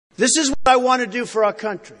This is what I want to do for our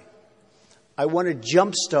country. I want to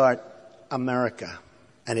jumpstart America,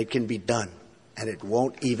 and it can be done. And it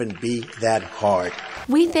won't even be that hard.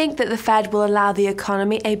 We think that the Fed will allow the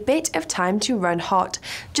economy a bit of time to run hot,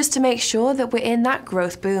 just to make sure that we're in that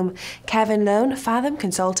growth boom. Kevin Loane, Fathom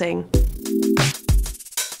Consulting.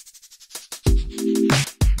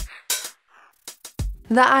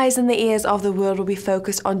 The eyes and the ears of the world will be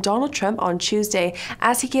focused on Donald Trump on Tuesday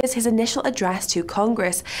as he gives his initial address to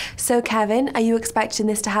Congress. So, Kevin, are you expecting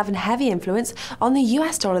this to have a heavy influence on the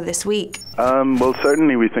US dollar this week? Well,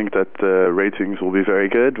 certainly we think that the ratings will be very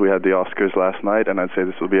good. We had the Oscars last night, and I'd say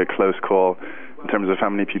this will be a close call in terms of how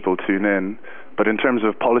many people tune in. But in terms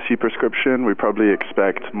of policy prescription, we probably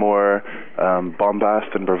expect more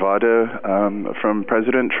bombast and bravado from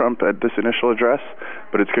President Trump at this initial address,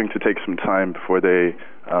 but it's going to take some time before they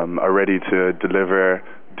are ready to deliver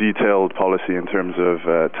detailed policy in terms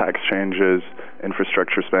of tax changes,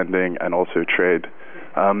 infrastructure spending, and also trade.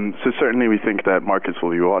 So certainly we think that markets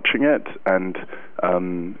will be watching it, and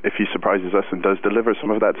if he surprises us and does deliver some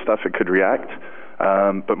of that stuff, it could react.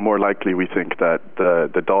 But more likely, we think that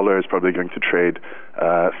the dollar is probably going to trade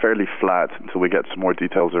fairly flat until we get some more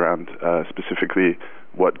details around specifically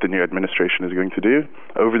what the new administration is going to do.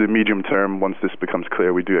 Over the medium term, once this becomes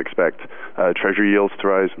clear, we do expect Treasury yields to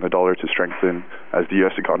rise and the dollar to strengthen as the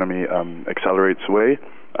U.S. economy accelerates away,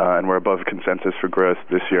 and we're above consensus for growth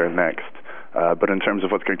this year and next. But in terms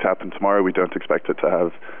of what's going to happen tomorrow, we don't expect it to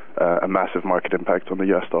have a massive market impact on the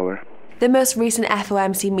U.S. dollar. The most recent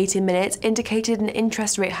FOMC meeting minutes indicated an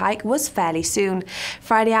interest rate hike was fairly soon.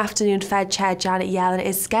 Friday afternoon, Fed Chair Janet Yellen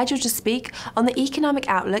is scheduled to speak on the economic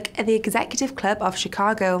outlook at the Executive Club of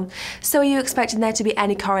Chicago. So are you expecting there to be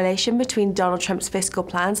any correlation between Donald Trump's fiscal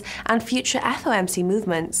plans and future FOMC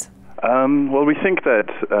movements? Well, we think that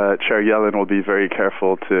Chair Yellen will be very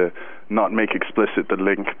careful to not make explicit the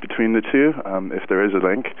link between the two, if there is a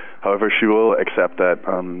link. However, she will accept that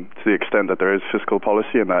to the extent that there is fiscal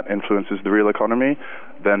policy and that influences the real economy,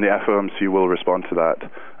 then the FOMC will respond to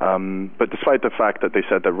that. But despite the fact that they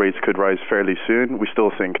said that rates could rise fairly soon, we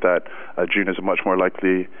still think that June is a much more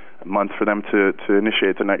likely month for them to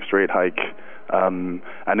initiate the next rate hike. And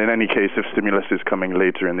in any case, if stimulus is coming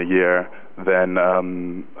later in the year, then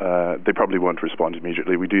they probably won't respond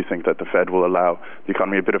immediately. We do think that the Fed will allow the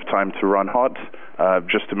economy a bit of time to run hot,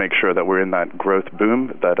 just to make sure that we're in that growth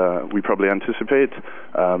boom that we probably anticipate.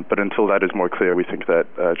 But until that is more clear, we think that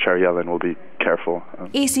Chair Yellen will be careful.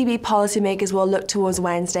 ECB policymakers will look towards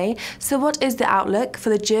Wednesday. So what is the outlook for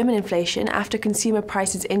the German inflation after consumer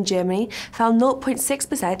prices in Germany fell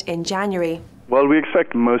 0.6% in January? Well, we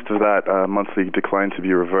expect most of that monthly decline to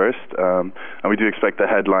be reversed, and we do expect the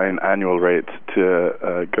headline annual rate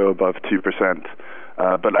to go above 2%.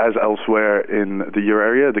 But as elsewhere in the euro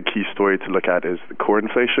area, the key story to look at is the core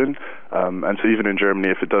inflation. And so even in Germany,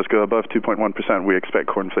 if it does go above 2.1%, we expect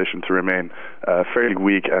core inflation to remain fairly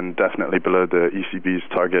weak and definitely below the ECB's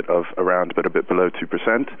target of around, but a bit below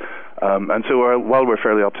 2%. And so while we're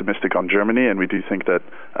fairly optimistic on Germany, and we do think that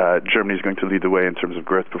Germany is going to lead the way in terms of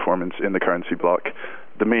growth performance in the currency bloc,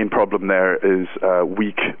 the main problem there is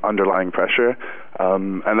weak underlying pressure,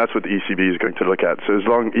 and that's what the ECB is going to look at. So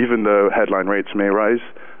even though headline rates may rise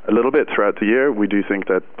a little bit throughout the year, we do think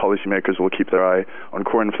that policymakers will keep their eye on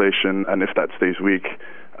core inflation, and if that stays weak,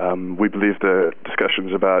 we believe the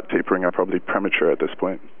discussions about tapering are probably premature at this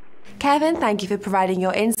point. Kevin, thank you for providing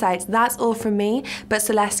your insights. That's all from me, but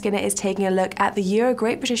Celeste Skinner is taking a look at the Euro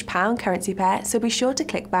Great British Pound currency pair, so be sure to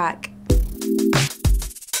click back.